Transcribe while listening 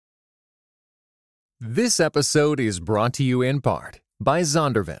This episode is brought to you in part by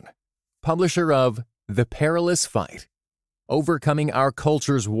Zondervan, publisher of The Perilous Fight, Overcoming Our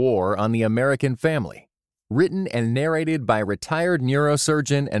Culture's War on the American Family, written and narrated by retired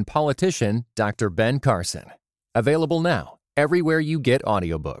neurosurgeon and politician Dr. Ben Carson. Available now everywhere you get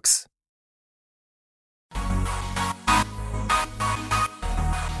audiobooks.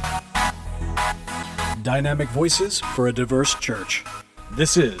 Dynamic voices for a diverse church.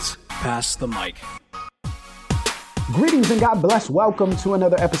 This is Pass the Mic. Greetings and God bless. Welcome to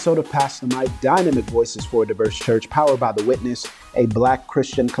another episode of Pass the Mic, Dynamic Voices for a Diverse Church, powered by The Witness, a Black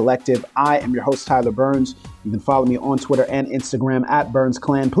Christian collective. I am your host, Tyler Burns. You can follow me on Twitter and Instagram at Burns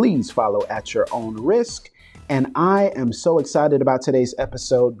Clan. Please follow at your own risk. And I am so excited about today's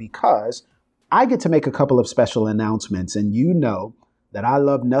episode because I get to make a couple of special announcements. And you know that I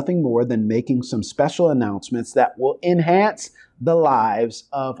love nothing more than making some special announcements that will enhance the lives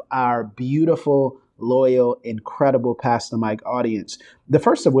of our beautiful, loyal, incredible Pass the Mic audience. The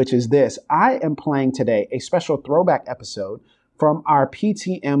first of which is this. I am playing today a special throwback episode from our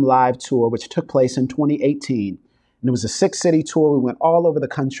PTM Live tour, which took place in 2018. And it was a 6-city tour. We went all over the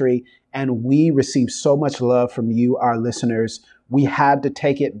country and we received so much love from you, our listeners. We had to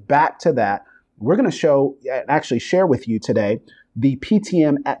take it back to that. We're going to actually share with you today the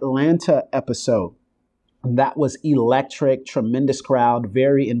PTM Atlanta episode. That was electric, tremendous crowd,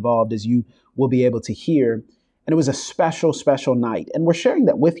 very involved, as you will be able to hear. And it was a special, special night. And we're sharing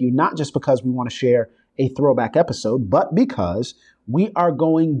that with you, not just because we want to share a throwback episode, but because we are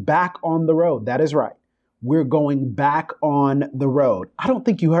going back on the road. That is right. We're going back on the road. I don't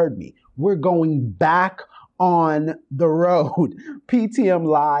think you heard me. We're going back on the road. PTM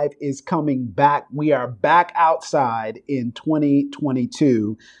Live is coming back. We are back outside in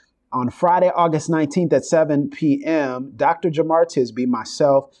 2022. On Friday, August 19th at 7 p.m., Dr. Jamar Tisby,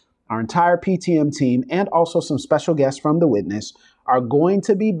 myself, our entire PTM team, and also some special guests from The Witness are going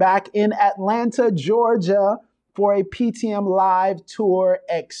to be back in Atlanta, Georgia for a PTM Live tour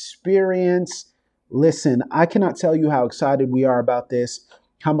experience. Listen, I cannot tell you how excited we are about this,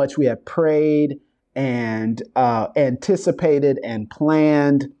 how much we have prayed and anticipated and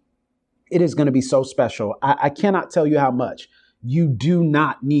planned. It is going to be so special. I cannot tell you how much. You do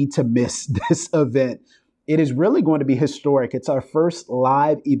not need to miss this event. It is really going to be historic. It's our first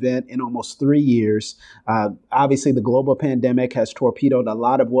live event in almost 3 years. Obviously, the global pandemic has torpedoed a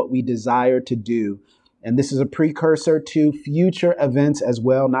lot of what we desire to do. And this is a precursor to future events as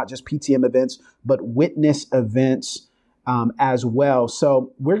well, not just PTM events, but Witness events as well.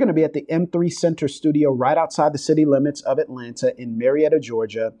 So we're going to be at the M3 Center Studio right outside the city limits of Atlanta in Marietta,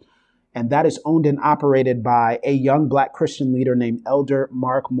 Georgia. And that is owned and operated by a young Black Christian leader named Elder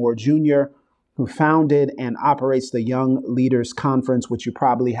Mark Moore Jr., who founded and operates the Young Leaders Conference, which you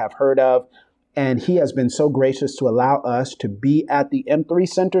probably have heard of. And he has been so gracious to allow us to be at the M3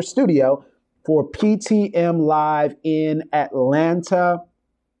 Center Studio for PTM Live in Atlanta.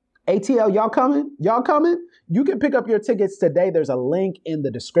 ATL, y'all coming? Y'all coming? You can pick up your tickets today. There's a link in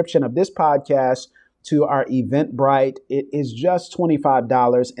the description of this podcast to our Eventbrite. It is just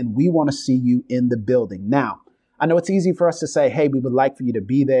 $25, and we want to see you in the building. Now, I know it's easy for us to say, hey, we would like for you to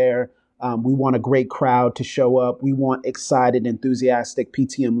be there. We want a great crowd to show up. We want excited, enthusiastic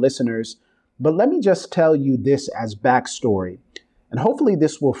PTM listeners. But let me just tell you this as backstory. And hopefully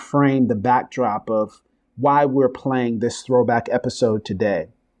this will frame the backdrop of why we're playing this throwback episode today.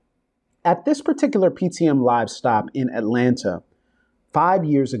 At this particular PTM Live stop in Atlanta, 4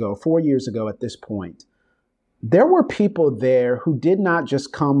 years ago at this point, there were people there who did not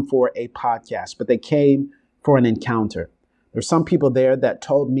just come for a podcast, but they came for an encounter. There's some people there that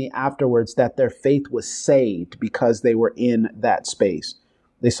told me afterwards that their faith was saved because they were in that space.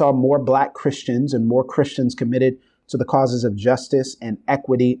 They saw more Black Christians and more Christians committed to the causes of justice and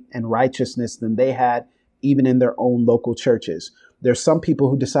equity and righteousness than they had even in their own local churches. There's some people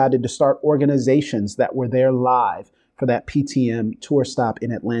who decided to start organizations that were there live for that PTM tour stop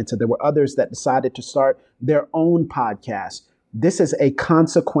in Atlanta. There were others that decided to start their own podcast. This is a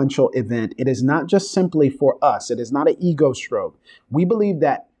consequential event. It is not just simply for us. It is not an ego stroke. We believe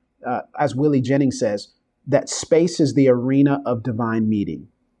that, as Willie Jennings says, that space is the arena of divine meeting.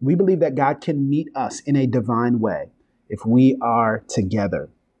 We believe that God can meet us in a divine way if we are together.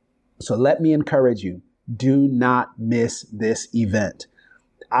 So let me encourage you, do not miss this event.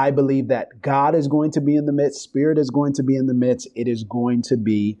 I believe that God is going to be in the midst. Spirit is going to be in the midst. It is going to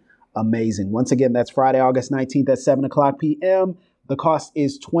be amazing. Once again, that's Friday, August 19th at 7 o'clock p.m. The cost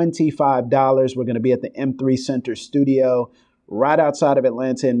is $25. We're going to be at the M3 Center Studio right outside of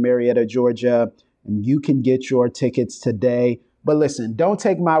Atlanta in Marietta, Georgia. And you can get your tickets today. But listen, don't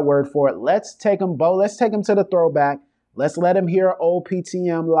take my word for it. Let's take them, Bo. Let's take them to the throwback. Let's let them hear an old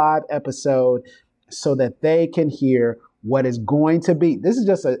PTM live episode so that they can hear what is going to be. This is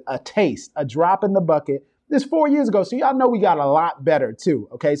just a taste, a drop in the bucket. This 4 years ago, so y'all know we got a lot better too,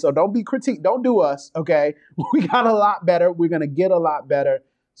 okay? So don't be critiqued. Don't do us, okay? We got a lot better. We're going to get a lot better.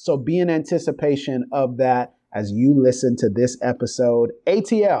 So be in anticipation of that as you listen to this episode.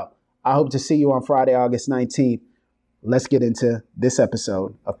 ATL, I hope to see you on Friday, August 19th. Let's get into this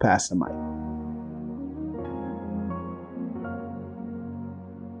episode of Pass the Mic.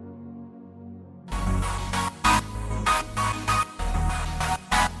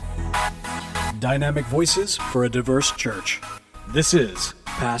 Dynamic voices for a diverse church. This is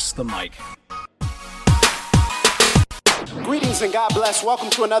Pass the Mic. Greetings and God bless. Welcome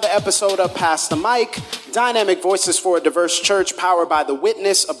to another episode of Pass the Mic. Dynamic voices for a diverse church powered by The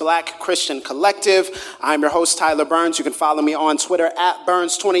Witness, a Black Christian collective. I'm your host, Tyler Burns. You can follow me on Twitter at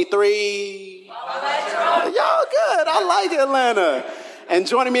Burns23. Y'all good. I like Atlanta. And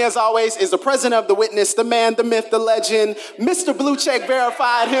joining me as always is the president of The Witness, the man, the myth, the legend, Mr. Blue Check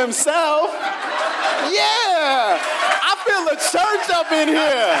Verified himself. Yeah, I feel a church up in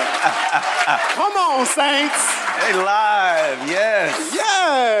here. Come on, saints. Hey, live, yes.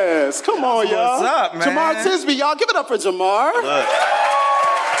 Yes, come on, y'all. What's up, man? Jamar Tisby, y'all give it up for Jamar. Look.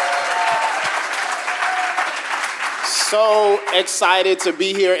 So excited to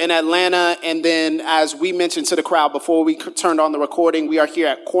be here in Atlanta. And then as we mentioned to the crowd before we turned on the recording, we are here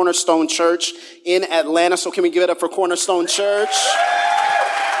at Cornerstone Church in Atlanta. So can we give it up for Cornerstone Church?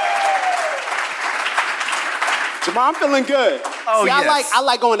 Jamar, I'm feeling good. Oh, See, yes. I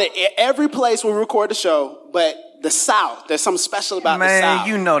like going to every place where we record the show, but the South, there's something special about the South. Man,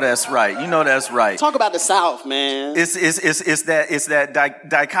 you know that's right. You know that's right. Talk about the South, man. It's that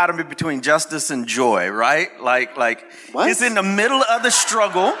dichotomy between justice and joy, right? Like What? It's in the middle of the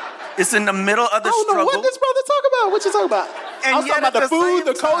struggle. It's in the middle of the I don't know struggle. what this brother talk about. What you talking about? And I was yet talking about at the the food,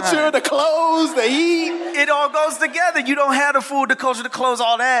 same the culture, time- the clothes, the heat. It all goes together. You don't have the food, the culture, the clothes,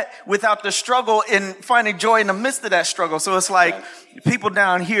 all that without the struggle and finding joy in the midst of that struggle. So it's like people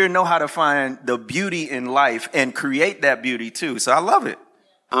down here know how to find the beauty in life and create that beauty too. So I love it.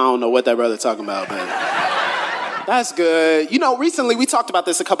 I don't know what that brother talking about, man. That's good. You know, recently we talked about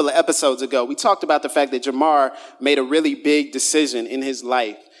this a couple of episodes ago. We talked about the fact that Jamar made a really big decision in his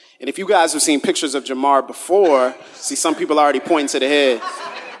life. And if you guys have seen pictures of Jamar before, see some people already pointing to the head.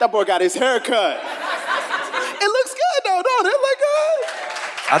 That boy got his hair cut. It looks good though, don't it? Look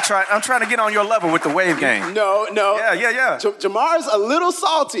good. I'm trying to get on your level with the wave game. No. Yeah. Jamar's a little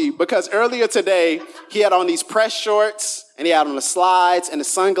salty because earlier today he had on these press shorts and he had on the slides and the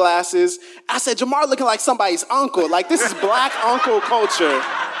sunglasses. I said, Jamar looking like somebody's uncle. Like this is black uncle culture.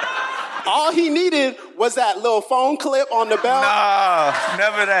 All he needed was that little phone clip on the belt. Nah,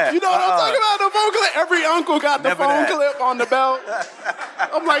 never that. You know what I'm talking about? The phone clip. Every uncle got the Never phone that. clip on the belt.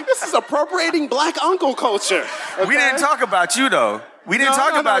 I'm like, this is appropriating black uncle culture. Okay? We didn't talk about you though. We didn't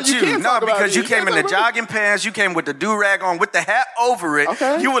talk about you you. can't talk about because me. you came in the jogging pants, you came with the do-rag on, with the hat over it.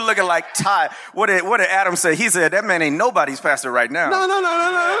 Okay. You were looking like Ty. What did Adam say? He said, that man ain't nobody's pastor right now.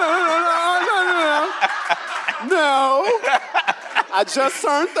 No. I just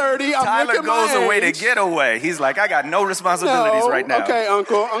turned 30. I'm Tyler looking my goes away to age. get away. He's like, I got no responsibilities right now. Okay,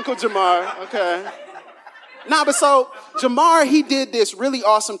 Uncle Jamar. Okay. Nah, but so Jamar, he did this really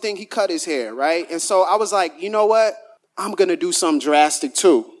awesome thing. He cut his hair, right? And so I was like, you know what? I'm going to do something drastic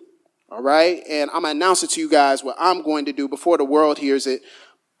too. All right? And I'm going to announce it to you guys what I'm going to do before the world hears it.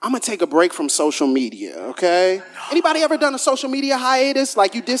 I'm going to take a break from social media, okay? Anybody ever done a social media hiatus?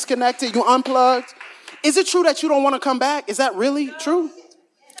 Like you disconnected, you unplugged? Is it true that you don't want to come back? Is that really true?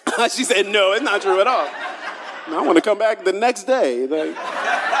 She said, no, it's not true at all. No, I want to come back the next day. Like,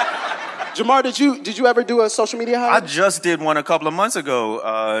 Jamar, did you ever do a social media I hiatus? just did one a couple of months ago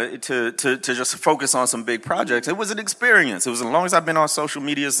to just focus on some big projects. It was an experience. It was as long as I've been on social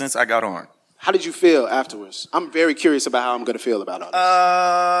media since I got on. How did you feel afterwards? I'm very curious about how I'm going to feel about all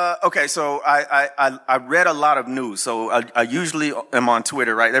this. Okay, so I read a lot of news. So I usually am on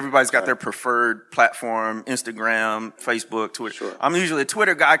Twitter, right? Everybody's got their preferred platform, Instagram, Facebook, Twitter. Sure. I'm usually a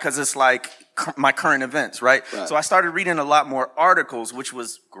Twitter guy because it's like my current events, right? So I started reading a lot more articles, which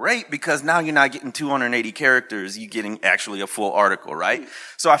was great because now you're not getting 280 characters. You're getting actually a full article, right?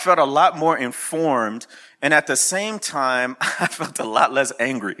 So I felt a lot more informed. And at the same time, I felt a lot less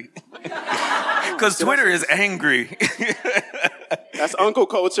angry. Because Twitter is angry. That's uncle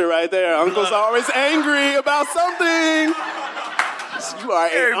culture right there. Uncle's always angry about something. You are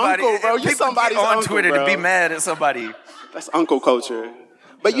an uncle, bro. You People somebody's get on uncle, Twitter bro. to be mad at somebody. That's uncle culture.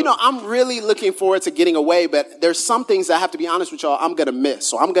 But, I'm really looking forward to getting away, but there's some things that I have to be honest with y'all, I'm going to miss.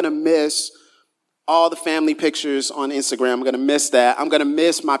 So I'm going to miss all the family pictures on Instagram. I'm going to miss that. I'm going to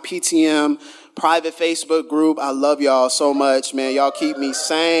miss my PTM private Facebook group. I love y'all so much, man. Y'all keep me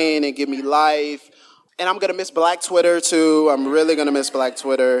sane and give me life. And I'm going to miss Black Twitter, too. I'm really going to miss Black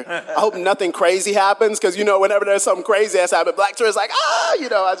Twitter. I hope nothing crazy happens, because, whenever there's something crazy that's happened, Black Twitter's like, I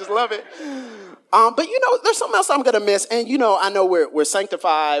just love it. But, there's something else I'm going to miss. And, I know we're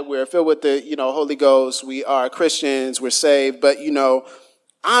sanctified. We're filled with the, Holy Ghost. We are Christians. We're saved. But,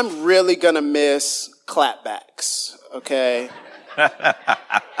 I'm really going to miss clapbacks, okay?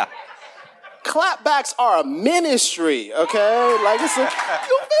 Clapbacks are a ministry, okay? Like, you feel what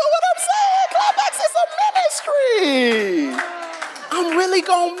I'm saying? Clapbacks is a ministry. I'm really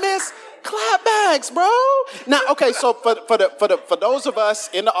going to miss clapbacks, bro. Now, okay, so for those of us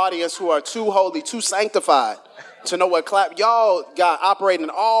in the audience who are too holy, too sanctified to know what y'all got operating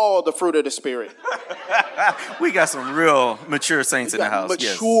all the fruit of the Spirit. We got some real mature saints in the house.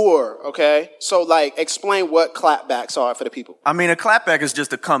 Mature, yes. Okay? So, explain what clapbacks are for the people. I mean, a clapback is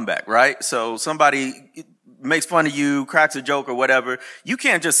just a comeback, right? So somebody makes fun of you, cracks a joke or whatever. You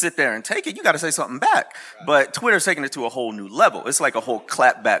can't just sit there and take it. You got to say something back. But Twitter's taking it to a whole new level. It's like a whole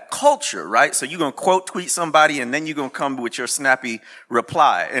clapback culture, right? So you're going to quote tweet somebody and then you're going to come with your snappy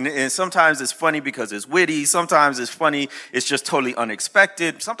reply. And sometimes it's funny because it's witty. Sometimes it's funny. It's just totally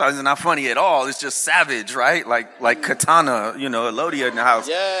unexpected. Sometimes it's not funny at all. It's just savage, right? Like Katana, Elodia in the house.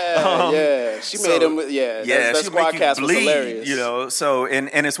 Yeah. She made him, that Squadcast was hilarious. So,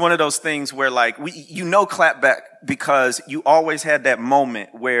 and it's one of those things where clapback because you always had that moment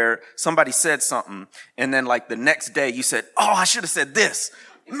where somebody said something and then the next day you said, I should have said this.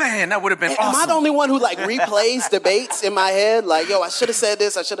 Man, that would have been awesome. Am I the only one who replays debates in my head? I should have said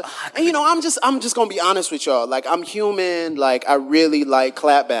this. I should have. And I'm just going to be honest with y'all. I'm human. I really like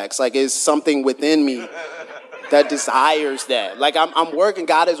clapbacks. It's something within me that desires that. I'm working.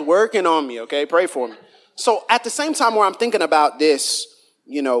 God is working on me. Okay. Pray for me. So at the same time where I'm thinking about this,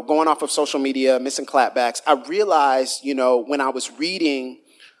 going off of social media, missing clapbacks, I realized, when I was reading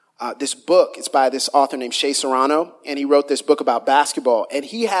this book, it's by this author named Shea Serrano, and he wrote this book about basketball, and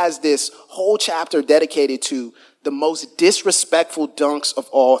he has this whole chapter dedicated to the most disrespectful dunks of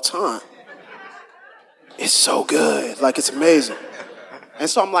all time. It's so good. It's amazing. And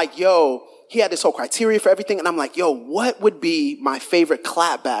so I'm like, he had this whole criteria for everything, and I'm like, what would be my favorite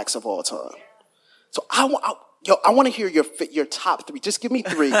clapbacks of all time? So I want to hear your top three. Just give me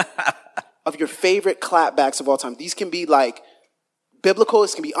three of your favorite clapbacks of all time. These can be biblical.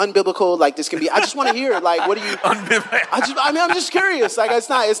 This can be unbiblical. This can be. I just want to hear. What do you? I'm just curious. It's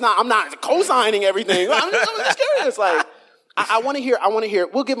not. I'm not co-signing everything. I'm just curious. I want to hear.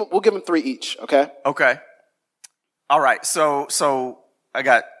 We'll give them three each. Okay. Okay. All right. So I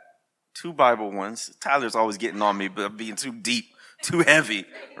got two Bible ones. Tyler's always getting on me, but being too deep. Too heavy,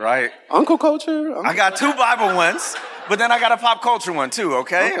 right? Uncle culture? I got two Bible ones, but then I got a pop culture one too,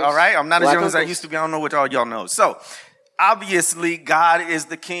 okay? All right? I'm not as young as I used to be. I don't know what all y'all know. So, obviously, God is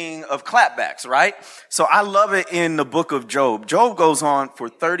the king of clapbacks, right? So, I love it in the book of Job. Job goes on for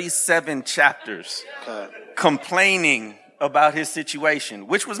 37 chapters complaining about his situation,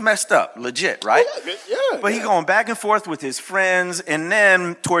 which was messed up, legit, right? But he's going back and forth with his friends, and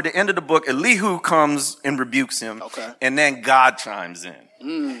then toward the end of the book, Elihu comes and rebukes him, and then God chimes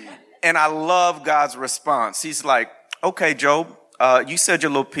in. And I love God's response. He's like, okay, Job, you said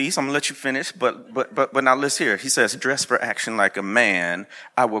your little piece. I'm going to let you finish, but now let's hear it. He says, dress for action like a man.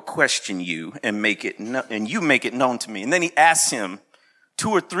 I will question you and you make it known to me. And then he asks him, 2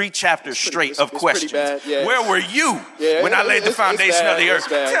 or 3 chapters straight of questions. Yeah. Where were you when I laid the foundation of the earth?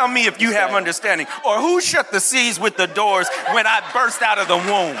 Tell me if you have understanding. Or who shut the seas with the doors when I burst out of the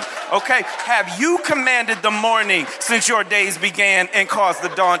womb? Okay? Have you commanded the morning since your days began and caused the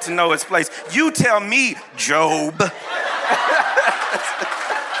dawn to know its place? You tell me, Job.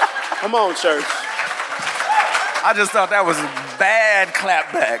 Come on, church. I just thought that was a bad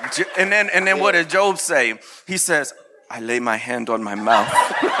clapback. And then what did Job say? He says, I lay my hand on my mouth.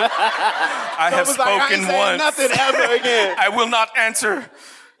 I have spoken once. Nothing ever again. I will not answer.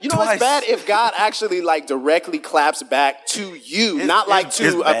 It's bad if God actually directly claps back to you, not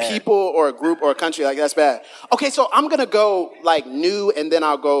to a people or a group or a country. That's bad. Okay, so I'm gonna go new, and then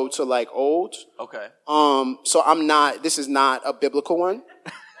I'll go to old. Okay. So this is not a biblical one.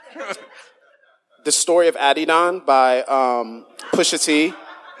 The Story of Adidon by Pusha T.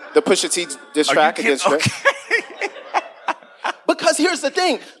 The Pusha T diss track against Drake. Because here's the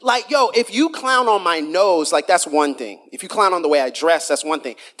thing, if you clown on my nose, that's one thing. If you clown on the way I dress, that's one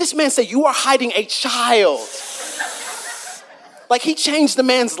thing. This man said, you are hiding a child. Like, he changed the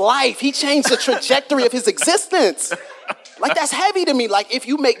man's life. He changed the trajectory of his existence. Like, that's heavy to me. Like, if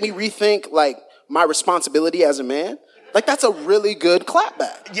you make me rethink, like, my responsibility as a man, like, that's a really good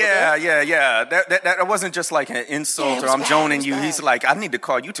clapback. Yeah, okay? yeah. That wasn't just like an insult or I'm joning you. He's like, I need to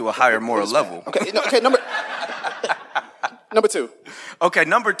call you to a higher moral level. Okay, number two. Okay,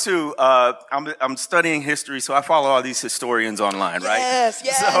 number two, I'm studying history, so I follow all these historians online, right? Yes,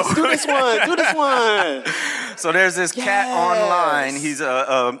 so, do this one. So there's this cat online. He's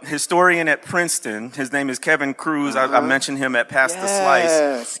a historian at Princeton. His name is Kevin Cruz. I mentioned him at Pass the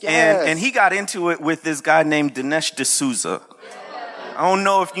Slice. And he got into it with this guy named Dinesh D'Souza. I don't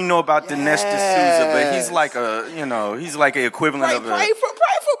know if you know about Dinesh D'Souza, but he's like he's like an equivalent of a... Pray for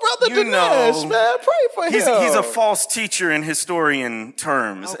Brother Dinesh, man. Pray for him. He's a false teacher in historian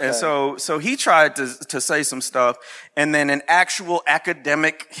terms. Okay. And so he tried to say some stuff, and then an actual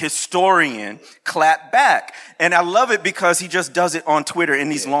academic historian clapped back. And I love it because he just does it on Twitter in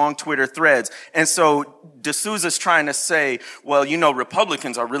these long Twitter threads. And so D'Souza's trying to say, well,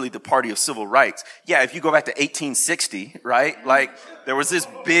 Republicans are really the party of civil rights. Yeah, if you go back to 1860, right? Like, there was this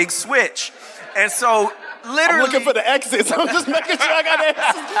big switch. And so, literally... I'm looking for the exits. I'm just making sure I got the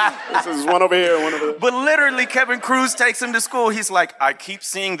exits. This is one over here, one over there. But literally, Kevin Cruz takes him to school. He's like, I keep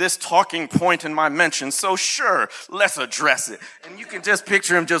seeing this talking point in my mentions, so sure, let's address it. And you can just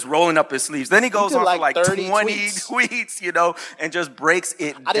picture him just rolling up his sleeves. Then he goes on for like 20 tweets, and just breaks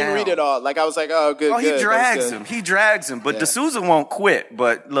it down. I didn't read it all. Like, I was like, oh, good, He drags him. But D'Souza won't quit.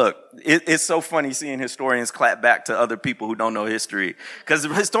 But look, it's so funny seeing historians clap back to other people who don't know history. Because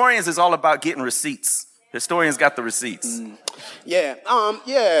historians is all about getting receipts. Historians got the receipts. That's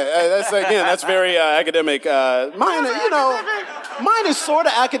very academic. Mine is sort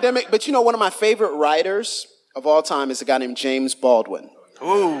of academic, but one of my favorite writers of all time is a guy named James Baldwin.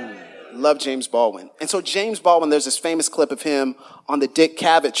 Ooh. Love James Baldwin. And so James Baldwin, there's this famous clip of him on the Dick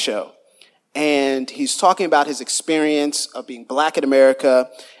Cavett show. And he's talking about his experience of being black in America.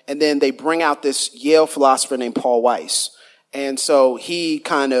 And then they bring out this Yale philosopher named Paul Weiss. And so he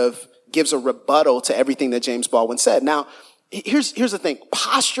kind of gives a rebuttal to everything that James Baldwin said. Now, here's the thing.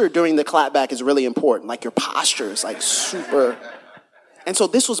 Posture during the clapback is really important. Like, your posture is like super. And so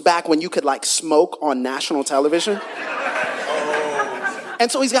this was back when you could like smoke on national television. And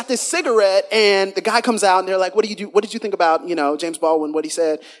so he's got this cigarette, and the guy comes out, and they're like, what did you think about, James Baldwin, what he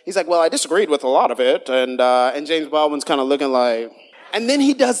said? He's like, well, I disagreed with a lot of it. And James Baldwin's kind of looking like, and then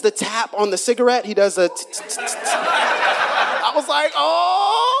he does the tap on the cigarette. He does the I was like,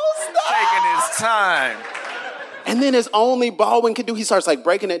 oh, stop. Taking his time. And then as only Baldwin can do, he starts like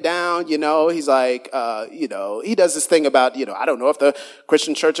breaking it down, He's like, he does this thing about, I don't know if the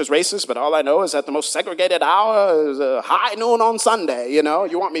Christian church is racist, but all I know is that the most segregated hour is high noon on Sunday,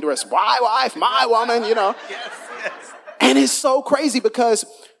 You want me to rest my wife, my woman, Yes. And it's so crazy because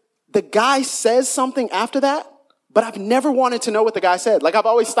the guy says something after that, but I've never wanted to know what the guy said. Like, I've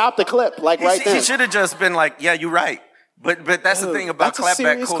always stopped the clip, like right there. He should have just been like, yeah, you're right. But that's the thing about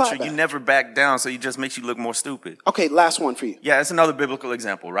clapback culture. Clapback. You never back down, so it just makes you look more stupid. Okay, last one for you. Yeah, it's another biblical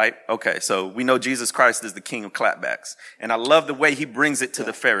example, right? Okay, so we know Jesus Christ is the king of clapbacks. And I love the way he brings it to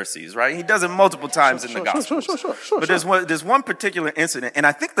the Pharisees, right? He does it multiple times in the Gospels. But there's one particular incident, and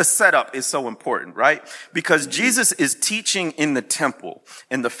I think the setup is so important, right? Because Jesus is teaching in the temple,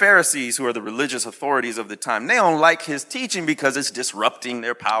 and the Pharisees, who are the religious authorities of the time, they don't like his teaching because it's disrupting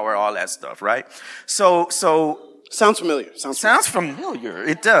their power, all that stuff, right? So Sounds familiar. Sounds familiar.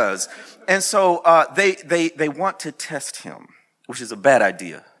 It does. And so they want to test him, which is a bad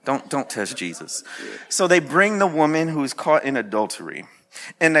idea. Don't test Jesus. So they bring the woman who's caught in adultery.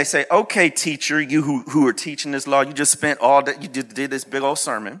 And they say, okay, teacher, you who are teaching this law, you just spent all that, you did this big old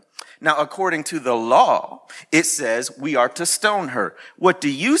sermon. Now, according to the law, it says we are to stone her. What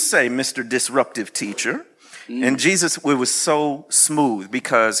do you say, Mr. Disruptive Teacher? And Jesus, it was so smooth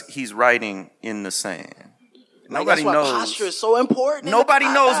because he's writing in the sand. Nobody knows. Posture is so important. Nobody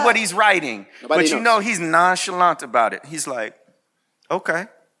knows what he's writing. But he's nonchalant about it. He's like, okay,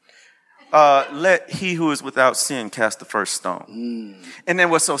 let he who is without sin cast the first stone. And then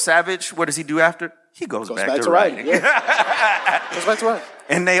what's so savage? What does he do after? He goes back to writing. Yeah. Goes back to writing.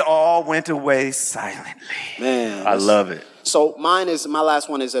 And they all went away silently. Man, I love it. So my last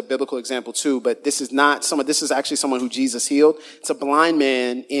one is a biblical example too, but this is actually someone who Jesus healed. It's a blind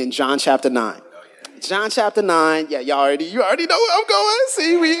man in John chapter 9. John chapter 9. Yeah, you already know where I'm going.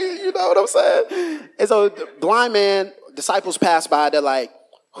 See, you know what I'm saying? And so the blind man, disciples pass by. They're like,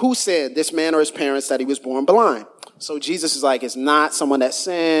 who sinned, this man or his parents, that he was born blind? So Jesus is like, it's not someone that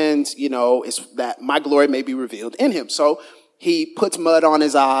sins, it's that my glory may be revealed in him. So he puts mud on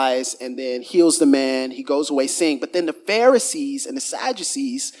his eyes and then heals the man. He goes away seeing. But then the Pharisees and the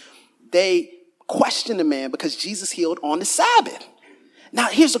Sadducees, they question the man because Jesus healed on the Sabbath. Now,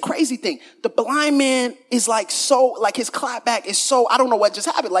 here's the crazy thing. The blind man is like so, like his clapback is so, I don't know what just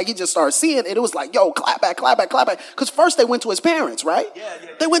happened. Like he just started seeing it. It was like, yo, clapback, clapback, clapback. Because first they went to his parents, right? Yeah.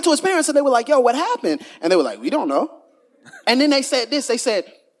 They went to his parents and they were like, yo, what happened? And they were like, we don't know. And then they said this, they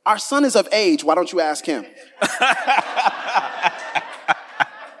said, our son is of age. Why don't you ask him?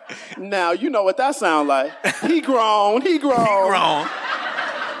 Now, you know what that sounds like. He grown.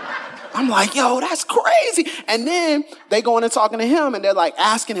 I'm like, yo, that's crazy. And then they go in and talking to him and they're like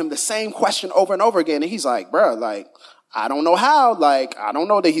asking him the same question over and over again. And he's like, bro, like, I don't know how. Like, I don't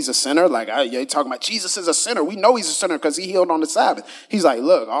know that he's a sinner. Like, you're talking about Jesus is a sinner. We know he's a sinner because he healed on the Sabbath. He's like,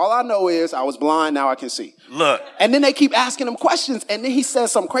 look, all I know is I was blind. Now I can see. Look. And then they keep asking him questions. And then he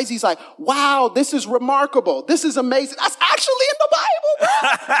says something crazy. He's like, wow, this is remarkable. This is amazing. That's actually in the Bible, bro.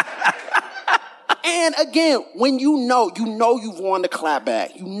 And again, when you know you've won the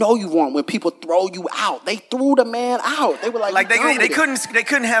clapback. You know you've won when people throw you out. They threw the man out. They were like they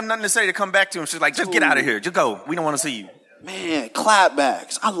couldn't have nothing to say to come back to him. She's like, just get out of here. Just go. We don't want to see you. Man,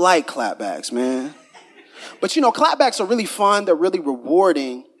 clapbacks. I like clapbacks, man. But you know, clapbacks are really fun. They're really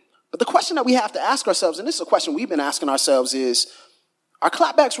rewarding. But the question that we have to ask ourselves, and this is a question we've been asking ourselves, is, are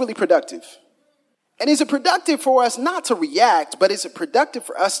clapbacks really productive? And is it productive for us not to react, but is it productive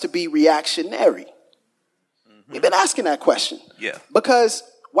for us to be reactionary? Mm-hmm. We've been asking that question. Yeah. Because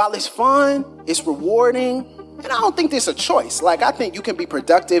while it's fun, it's rewarding, and I don't think there's a choice. Like, I think you can be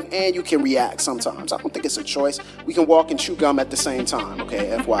productive and you can react sometimes. I don't think it's a choice. We can walk and chew gum at the same time,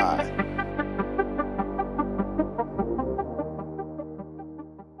 okay? FYI.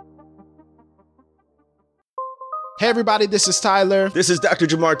 Hey everybody, this is Tyler. This is Dr.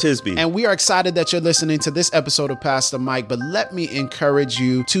 Jamar Tisby. And we are excited that you're listening to this episode of Pass the Mic, but let me encourage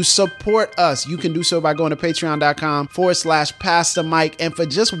you to support us. You can do so by going to patreon.com/Pass the Mic. And for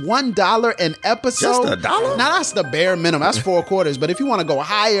just $1 an episode. Just $1? Now that's the bare minimum. That's 4 quarters. But if you want to go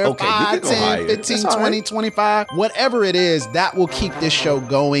higher, okay, 5, 10, higher. 15, 20, right. 25, whatever it is, that will keep this show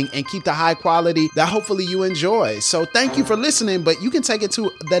going and keep the high quality that hopefully you enjoy. So thank you for listening, but you can take it to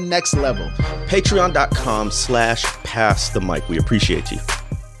the next level. Patreon.com/Pass the Mic. We appreciate you.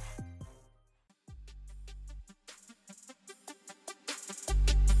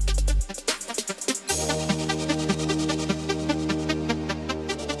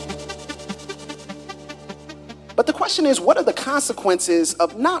 But the question is, what are the consequences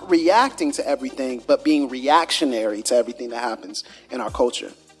of not reacting to everything, but being reactionary to everything that happens in our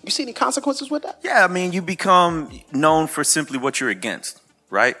culture? You see any consequences with that? Yeah, I mean, you become known for simply what you're against,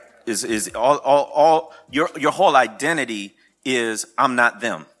 right? Is all your whole identity is I'm not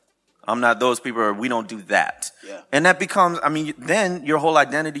them. I'm not those people, or we don't do that. Yeah. And that becomes, I mean, then your whole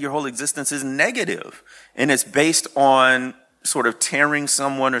identity, your whole existence is negative. And it's based on sort of tearing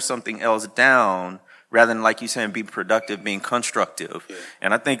someone or something else down rather than, like you saying, being productive, being constructive. Yeah.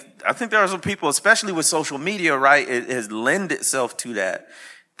 And I think there are some people, especially with social media, right? It has lent itself to that.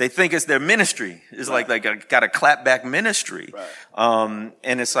 They think it's their ministry. It's right. like got a clapback ministry. Right.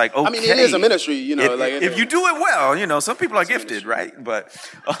 And it's like, okay. I mean, it is a ministry, you know. If you do it well, you know, some people are gifted, right? But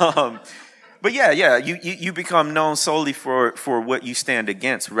yeah, you become known solely for what you stand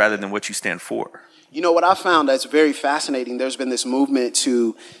against rather than what you stand for. You know, what I found that's very fascinating, there's been this movement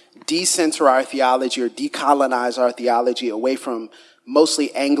to decenter our theology or decolonize our theology away from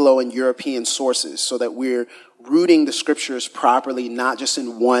mostly Anglo and European sources so that we're rooting the scriptures properly, not just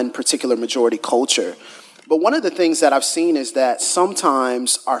in one particular majority culture. But one of the things that I've seen is that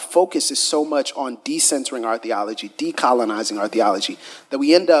sometimes our focus is so much on decentering our theology, decolonizing our theology, that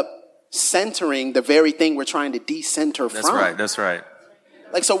we end up centering the very thing we're trying to decenter from. That's right.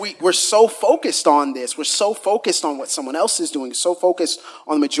 Like, so we're so focused on this. We're so focused on what someone else is doing, so focused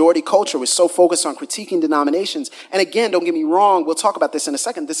on the majority culture. We're so focused on critiquing denominations. And again, don't get me wrong, we'll talk about this in a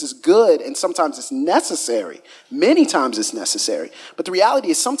second. This is good, and sometimes it's necessary. Many times it's necessary. But the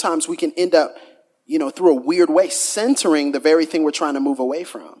reality is sometimes we can end up, you know, through a weird way, centering the very thing we're trying to move away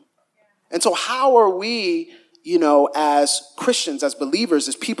from. And so how are we, you know, as Christians, as believers,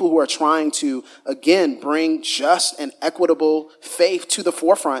 as people who are trying to, again, bring just and equitable faith to the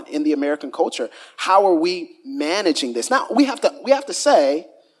forefront in the American culture, how are we managing this? Now, we have to say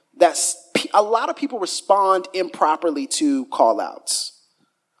that a lot of people respond improperly to call-outs.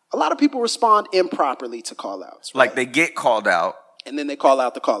 A lot of people respond improperly to call-outs. Right? Like they get called out. And then they call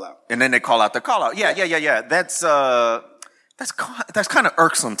out the call-out. And then they call out the call-out. Yeah. That's kind of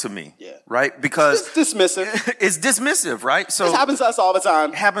irksome to me, right? Because it's dismissive. It's dismissive, right? So this happens to us all the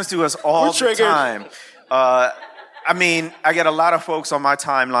time. Happens to us all the time. I mean, I get a lot of folks on my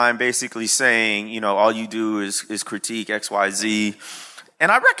timeline basically saying, you know, all you do is critique XYZ.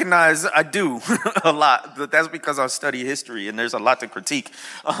 And I recognize I do a lot, but that's because I study history and there's a lot to critique.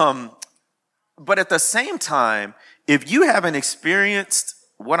 But at the same time, if you haven't experienced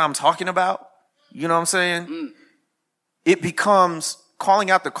what I'm talking about, you know what I'm saying? It becomes,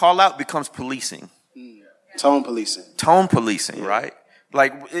 calling out the call out becomes policing. Tone policing. Tone policing, right?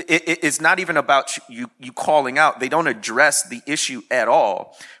 Like, it's not even about you calling out. They don't address the issue at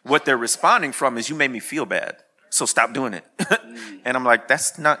all. What they're responding from is, you made me feel bad, so stop doing it. And I'm like,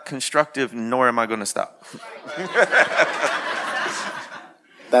 that's not constructive, nor am I going to stop.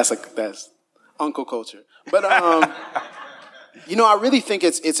 That's uncle culture. But, you know, I really think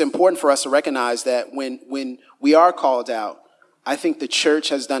it's important for us to recognize that when we are called out, I think the church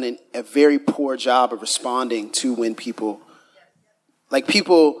has done a very poor job of responding to when people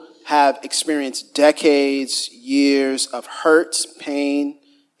have experienced decades, years of hurt, pain,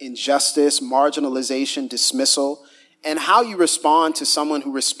 injustice, marginalization, dismissal, and how you respond to someone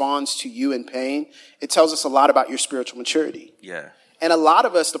who responds to you in pain, it tells us a lot about your spiritual maturity. Yeah. And a lot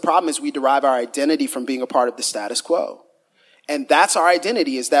of us, the problem is we derive our identity from being a part of the status quo. And that's our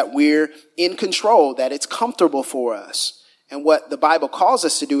identity, is that we're in control, that it's comfortable for us. And what the Bible calls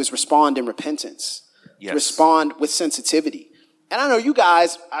us to do is respond in repentance, to respond with sensitivity. And I know you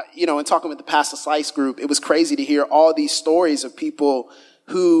guys, you know, in talking with the Pastor Slice group, it was crazy to hear all these stories of people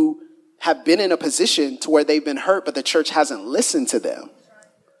who have been in a position to where they've been hurt, but the church hasn't listened to them.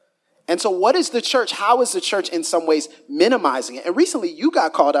 And so what is the church? How is the church in some ways minimizing it? And recently you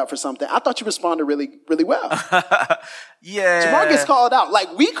got called out for something. I thought you responded really, really well. Yeah. Jamar gets called out.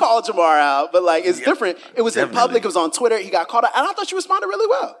 Like, we called Jamar out, but like, it's different. It was definitely in public. It was on Twitter. He got called out. And I thought you responded really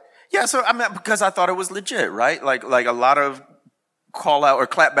well. Yeah. So, I mean, because I thought it was legit, right? Like a lot of call out or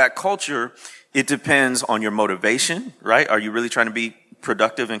clapback culture, it depends on your motivation, right? Are you really trying to be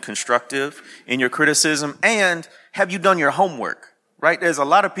productive and constructive in your criticism? And have you done your homework, right? There's a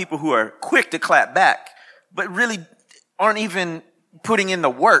lot of people who are quick to clap back, but really aren't even putting in the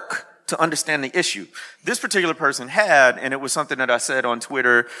work to understand the issue. This particular person had, and it was something that I said on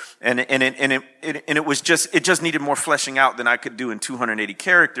Twitter, and it was just, it just needed more fleshing out than I could do in 280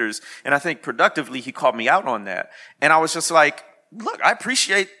 characters. And I think productively he called me out on that. And I was just like, look, I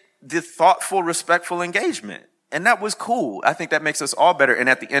appreciate the thoughtful, respectful engagement. And that was cool. I think that makes us all better. And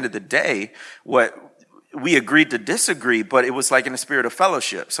at the end of the day, what we agreed to disagree, but it was like in the spirit of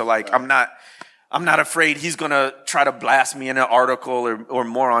fellowship. So like, I'm not afraid he's going to try to blast me in an article or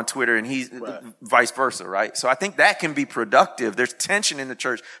more on Twitter, and he's vice versa, right? So I think that can be productive. There's tension in the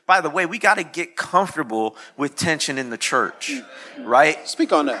church. By the way, we got to get comfortable with tension in the church, right?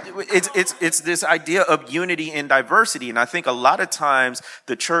 Speak on that. It's this idea of unity and diversity. And I think a lot of times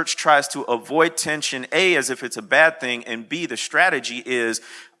the church tries to avoid tension, A, as if it's a bad thing, and B, the strategy is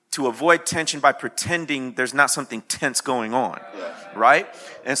to avoid tension by pretending there's not something tense going on, right?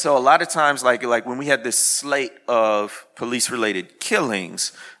 And so a lot of times, like when we had this slate of police-related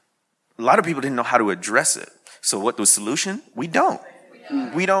killings, a lot of people didn't know how to address it. So what was the solution? We don't.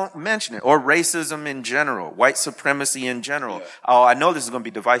 We don't mention it. Or racism in general, white supremacy in general. Oh, I know this is going to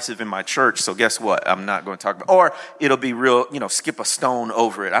be divisive in my church, so guess what? I'm not going to talk about it. Or it'll be real, skip a stone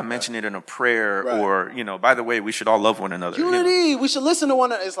over it. I mention it in a prayer, or, by the way, we should all love one another. Unity. We should listen to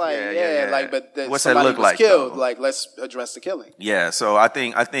one another. It's like, like, but what's that look like? Killed. Like, let's address the killing. Yeah. So I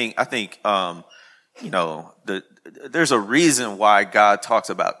think, there's a reason why God talks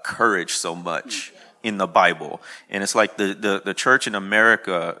about courage so much in the Bible. And it's like the church in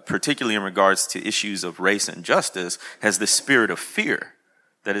America, particularly in regards to issues of race and justice, has this spirit of fear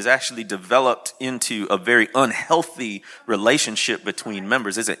that is actually developed into a very unhealthy relationship between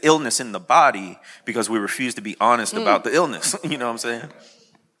members. There's an illness in the body because we refuse to be honest about the illness. You know what I'm saying?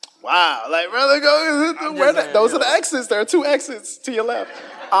 Wow. Like, brother, those are the exits. There are 2 exits to your left.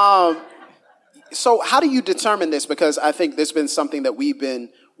 So how do you determine this? Because I think this has been something that we've been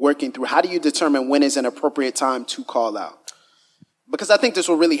working through. How do you determine when is an appropriate time to call out? Because I think this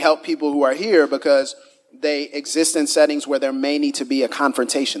will really help people who are here, because they exist in settings where there may need to be a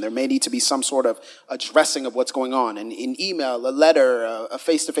confrontation. There may need to be some sort of addressing of what's going on, an email, a letter, a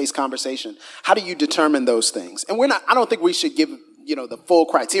face-to-face conversation. How do you determine those things? And I don't think we should give, the full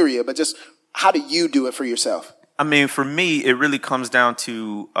criteria, but just how do you do it for yourself? I mean, for me, it really comes down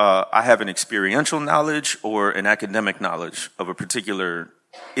to I have an experiential knowledge or an academic knowledge of a particular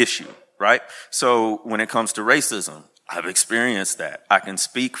issue, right? So when it comes to racism, I've experienced that. I can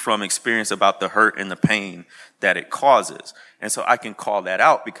speak from experience about the hurt and the pain that it causes. And so I can call that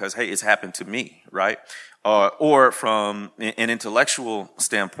out because, hey, it's happened to me, right? or from an intellectual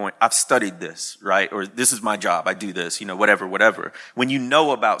standpoint, I've studied this, right? Or this is my job. I do this, whatever. When you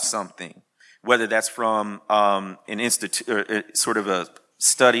know about something, whether that's from an institute or sort of a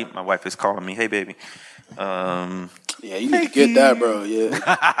study. My wife is calling me. Hey, baby. Yeah, you need to get that, bro.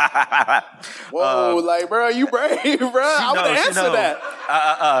 Yeah. Whoa, bro, you brave, bro. I would answer that.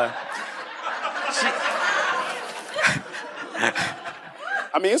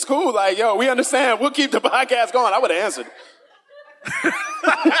 I mean, it's cool. Like, yo, we understand. We'll keep the podcast going. I would have answered.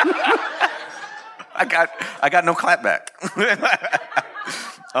 I got no clap back.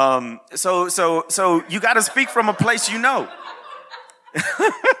 So you got to speak from a place you know.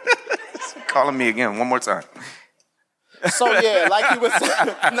 Calling me again one more time. So yeah, like he was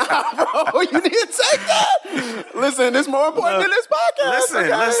saying, nah, bro, you need to take that. Listen, it's more important than this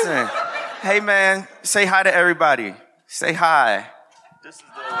podcast. Listen. Hey, man, say hi to everybody. Say hi. This is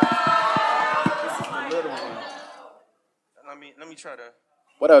the little one. Let me try to.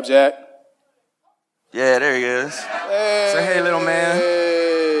 What up, Jack? Yeah, there he is. Hey. Say hey, little man.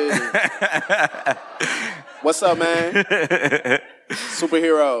 What's up, man?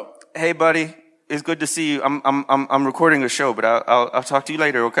 Superhero. Hey, buddy. It's good to see you. I'm recording a show, but I'll talk to you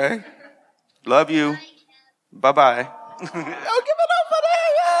later, okay? Love you. Bye-bye. Yo, give it up for that.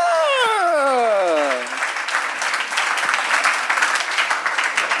 Yeah.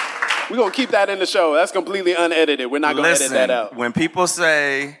 We're going to keep that in the show. That's completely unedited. We're not going to edit that out. When people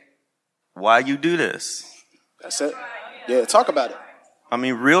say, why you do this? That's it. Yeah, talk about it. I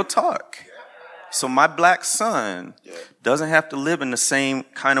mean, real talk. So my black son doesn't have to live in the same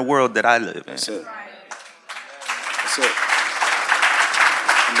kind of world that I live in. That's it. That's it.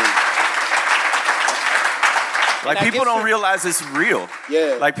 Like, people don't realize it's real.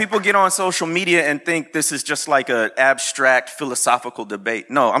 Yeah. Like, people get on social media and think this is just like an abstract philosophical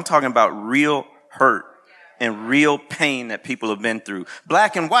debate. No, I'm talking about real hurt and real pain that people have been through.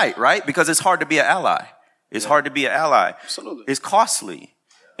 Black and white, right? Because it's hard to be an ally. It's hard to be an ally. Absolutely. It's costly.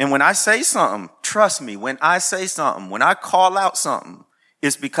 And when I say something, trust me, when I say something, when I call out something,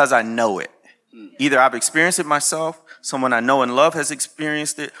 it's because I know it. Either I've experienced it myself, someone I know and love has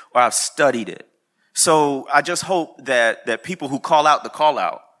experienced it, or I've studied it. So I just hope that people who call out the call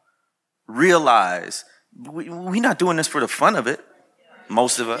out realize we're not doing this for the fun of it.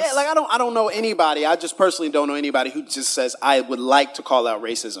 Most of us. Yeah, like I don't know anybody. I just personally don't know anybody who just says I would like to call out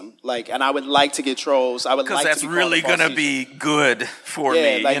racism. Like, and I would like to get trolls. I would like to. Because that's really gonna be good for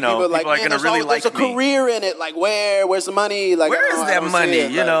me. Like, people are gonna really like me. There's a career in it. Like, where's the money? Like, where is that money?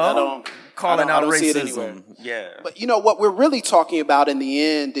 Calling out racism. Yeah. But what we're really talking about in the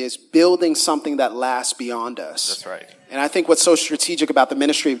end is building something that lasts beyond us. That's right. And I think what's so strategic about the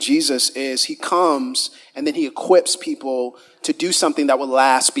ministry of Jesus is he comes and then he equips people to do something that will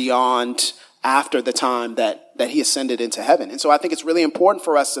last beyond after the time that he ascended into heaven. And so I think it's really important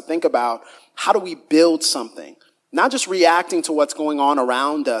for us to think about how do we build something, not just reacting to what's going on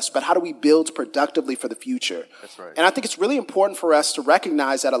around us, but how do we build productively for the future? That's right. And I think it's really important for us to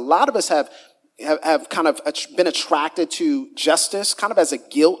recognize that a lot of us have kind of been attracted to justice kind of as a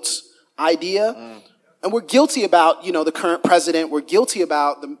guilt idea. And we're guilty about, the current president. We're guilty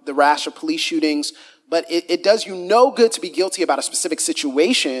about the rash of police shootings. But it does you no good to be guilty about a specific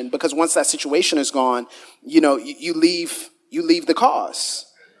situation, because once that situation is gone, you leave the cause.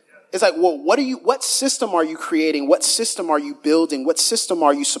 It's like, well, what system are you creating? What system are you building? What system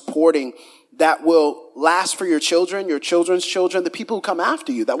are you supporting that will last for your children, your children's children, the people who come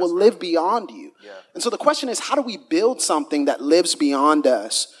after you, that will live beyond you? Yeah. And so the question is, how do we build something that lives beyond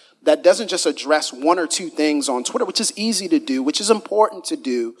us, that doesn't just address one or two things on Twitter, which is easy to do, which is important to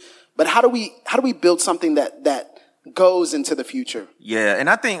do, but how do we build something that goes into the future? Yeah, and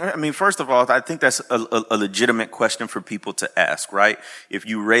first of all, I think that's a legitimate question for people to ask, right? If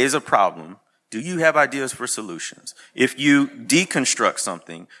you raise a problem, do you have ideas for solutions? If you deconstruct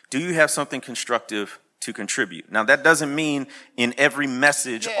something, do you have something constructive to contribute? Now, that doesn't mean in every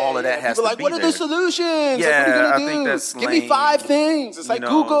message all of that has to be there. What are the solutions? Yeah, what are you gonna do? think that's Give me 5 things. It's like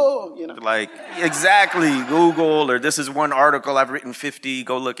Google, Like, exactly, Google, or this is one article, I've written 50,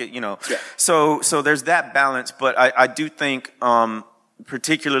 go look at, Yeah. So there's that balance, but I do think,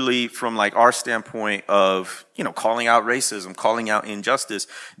 particularly from like our standpoint of, calling out racism, calling out injustice,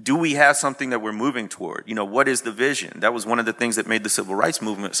 do we have something that we're moving toward? What is the vision? That was one of the things that made the civil rights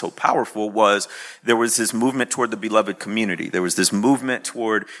movement so powerful, was there was this movement toward the beloved community. There was this movement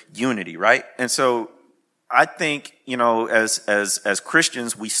toward unity, right? And so I think, as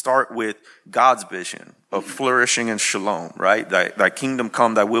Christians, we start with God's vision of flourishing and shalom, right? Thy kingdom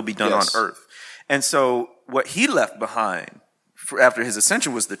come, thy will be done on earth. And so what he left behind after his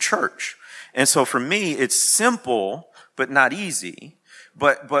ascension was the church. And so for me, it's simple, but not easy.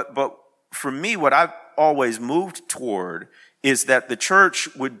 But for me, what I've always moved toward is that the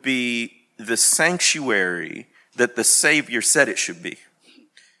church would be the sanctuary that the Savior said it should be.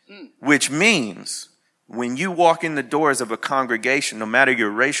 Which means when you walk in the doors of a congregation, no matter your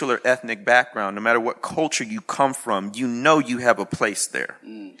racial or ethnic background, no matter what culture you come from, you know you have a place there.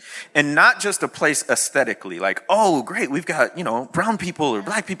 And not just a place aesthetically, like, oh, great, we've got, brown people or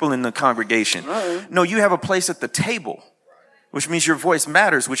black people in the congregation. No, you have a place at the table, which means your voice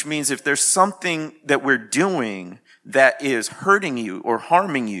matters, which means if there's something that we're doing that is hurting you or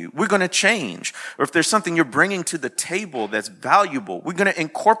harming you, we're going to change. Or if there's something you're bringing to the table that's valuable, we're going to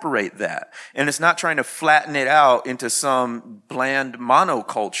incorporate that. And it's not trying to flatten it out into some bland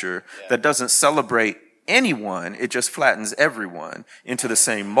monoculture that doesn't celebrate anyone. It just flattens everyone into the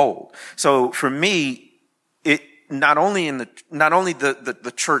same mold. So for me, it not only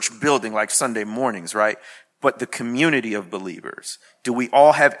the church building like Sunday mornings, right? But the community of believers. Do we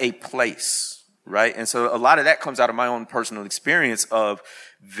all have a place? Right? And so a lot of that comes out of my own personal experience of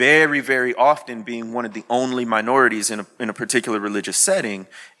very, very often being one of the only minorities in a particular religious setting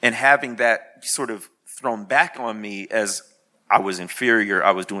and having that sort of thrown back on me as I was inferior,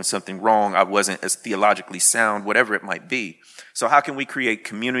 I was doing something wrong, I wasn't as theologically sound, whatever it might be. So how can we create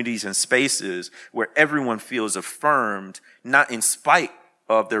communities and spaces where everyone feels affirmed, not in spite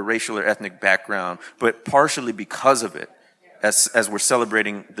of their racial or ethnic background, but partially because of it? As we're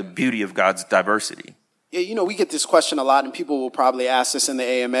celebrating the beauty of God's diversity. Yeah, we get this question a lot, and people will probably ask this in the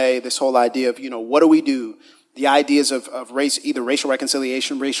AMA, this whole idea of, what do we do? The ideas of race, either racial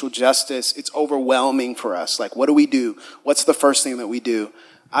reconciliation, racial justice, it's overwhelming for us. Like, what do we do? What's the first thing that we do?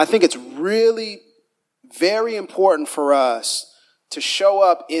 I think it's really very important for us to show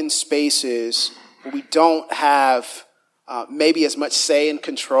up in spaces where we don't have maybe as much say and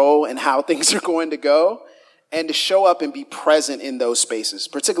control in how things are going to go, and to show up and be present in those spaces,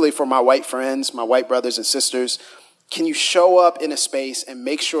 particularly for my white friends, my white brothers and sisters. Can you show up in a space and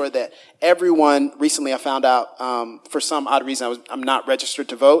make sure that everyone, recently I found out, for some odd reason, I'm not registered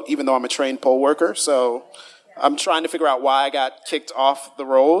to vote, even though I'm a trained poll worker. So I'm trying to figure out why I got kicked off the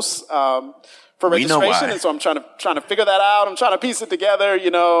rolls for registration. And so I'm trying to figure that out. I'm trying to piece it together.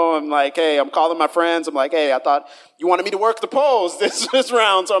 I'm like, hey, I'm calling my friends. I'm like, hey, I thought you wanted me to work the polls this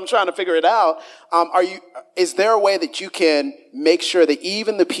round. So I'm trying to figure it out. Is there a way that you can make sure that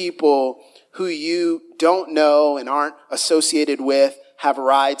even the people who you don't know and aren't associated with have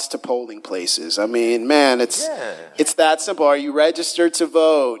rides to polling places? I mean, man, it's that simple. Are you registered to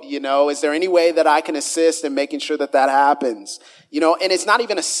vote? Is there any way that I can assist in making sure that happens? And it's not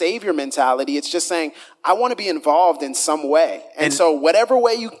even a savior mentality. It's just saying, I want to be involved in some way. And so whatever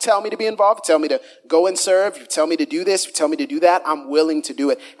way you tell me to be involved, tell me to go and serve, you tell me to do this, you tell me to do that, I'm willing to do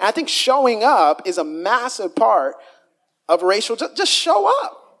it. And I think showing up is a massive part of racial, just show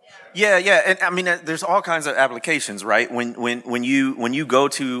up. Yeah. And I mean, there's all kinds of applications, right? When you go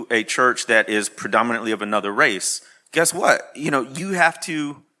to a church that is predominantly of another race, guess what? You have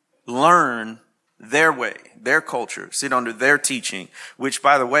to learn their way, their culture, sit under their teaching, which,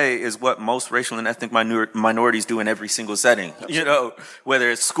 by the way, is what most racial and ethnic minorities do in every single setting,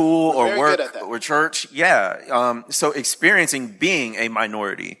 whether it's school or work or church. Yeah. So experiencing being a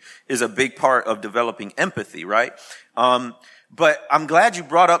minority is a big part of developing empathy, right? But I'm glad you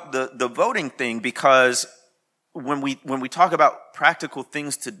brought up the voting thing, because when we talk about practical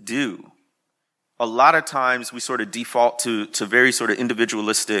things to do, a lot of times we sort of default to very sort of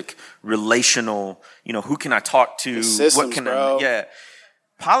individualistic, relational, who can I talk to? Systems, what can bro.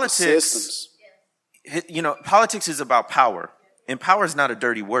 Politics, politics is about power, and power is not a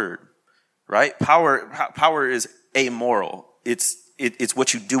dirty word, right? Power is amoral. It's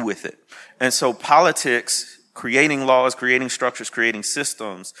what you do with it. And so politics, creating laws, creating structures, creating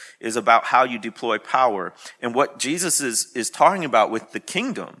systems, is about how you deploy power. And what Jesus is talking about with the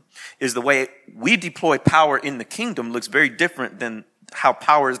kingdom is the way we deploy power in the kingdom looks very different than how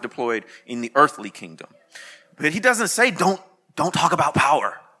power is deployed in the earthly kingdom. But he doesn't say don't talk about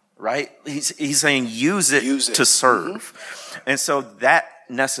power, right? He's saying use it to serve. Mm-hmm. And so that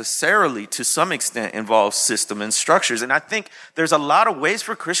necessarily, to some extent, involves system and structures. And I think there's a lot of ways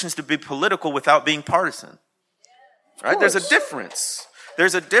for Christians to be political without being partisan. Right? There's a difference.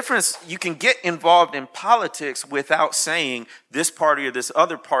 There's a difference. You can get involved in politics without saying this party or this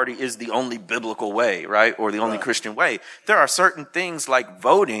other party is the only biblical way, right? Or the only Christian way. There are certain things like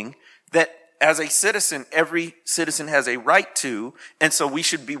voting that, as a citizen, every citizen has a right to. And so we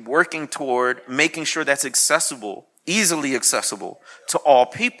should be working toward making sure that's accessible, easily accessible to all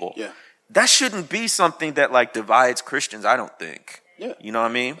people. Yeah. That shouldn't be something that divides Christians, I don't think. Yeah. You know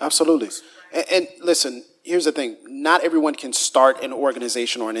what I mean? Absolutely. And listen, here's the thing. Not everyone can start an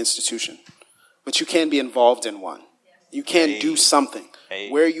organization or an institution, but you can be involved in one. You can do something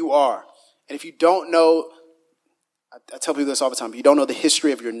where you are. And if you don't know, I tell people this all the time, if you don't know the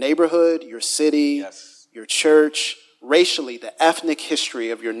history of your neighborhood, your city, your church, racially, the ethnic history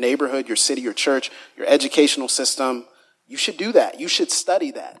of your neighborhood, your city, your church, your educational system, you should do that. You should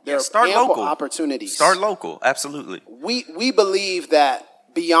study that. There are ample opportunities. Start local, absolutely. We believe that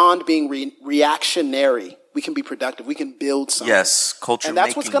beyond being reactionary, we can be productive. We can build something. Yes, culture and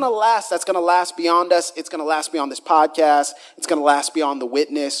that's what's going to last. That's going to last beyond us. It's going to last beyond this podcast. It's going to last beyond The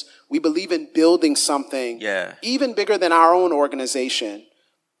Witness. We believe in building something even bigger than our own organization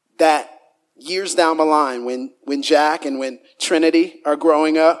that years down the line, when Jack and when Trinity are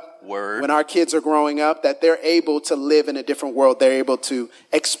growing up, when our kids are growing up, that they're able to live in a different world. They're able to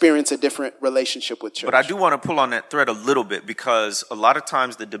experience a different relationship with church. But I do want to pull on that thread a little bit, because a lot of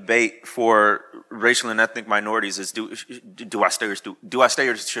times the debate for racial and ethnic minorities is do I stay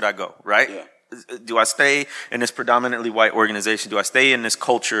or should I go, right? Yeah. Do I stay in this predominantly white organization? Do I stay in this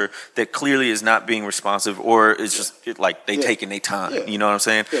culture that clearly is not being responsive, or is just like they taking their time? Yeah. You know what I'm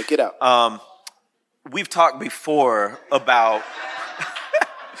saying? Yeah, get out. We've talked before about...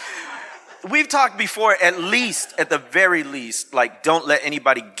 We've talked before, at the very least, like, don't let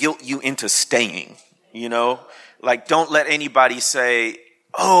anybody guilt you into staying, you know? Like, don't let anybody say,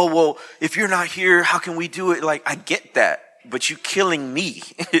 oh, well, if you're not here, how can we do it? Like, I get that, but you're killing me.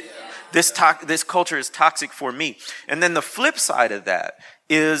 This culture is toxic for me. And then the flip side of that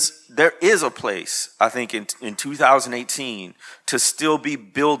is there is a place, I think, in 2018 to still be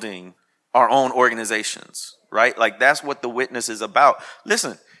building our own organizations, right? Like, that's what The Witness is about.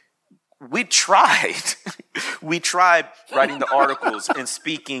 Listen, we tried. We tried writing the articles and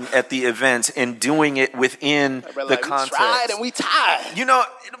speaking at the events and doing it within the context. We tried and we tied. You know,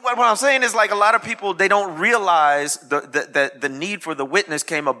 what I'm saying is, like, a lot of people, they don't realize the need for The Witness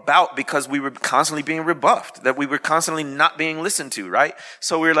came about because we were constantly being rebuffed, that we were constantly not being listened to, right?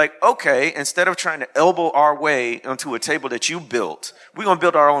 So we were like, okay, instead of trying to elbow our way onto a table that you built, we're going to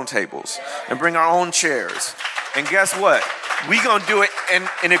build our own tables and bring our own chairs. And guess what? We gonna do it,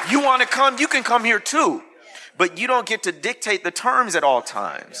 and if you want to come, you can come here too. But you don't get to dictate the terms at all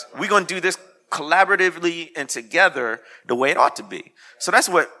times. We're gonna do this collaboratively and together the way it ought to be. So that's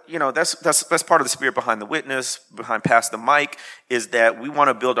what, you know, that's part of the spirit behind The Witness, behind Pass the Mic, is that we want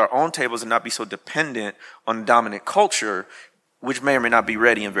to build our own tables and not be so dependent on dominant culture, which may or may not be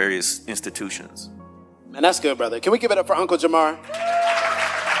ready in various institutions. Man, that's good, brother. Can we give it up for Uncle Jamar?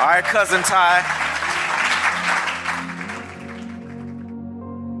 All right, Cousin Ty.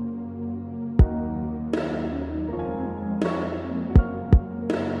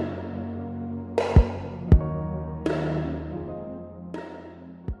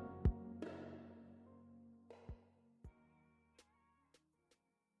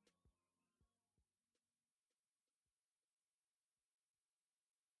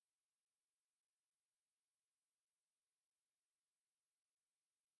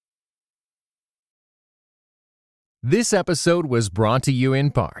 This episode was brought to you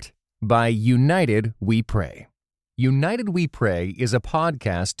in part by United We Pray. United We Pray is a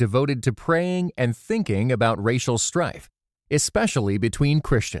podcast devoted to praying and thinking about racial strife, especially between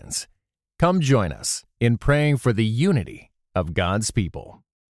Christians. Come join us in praying for the unity of God's people.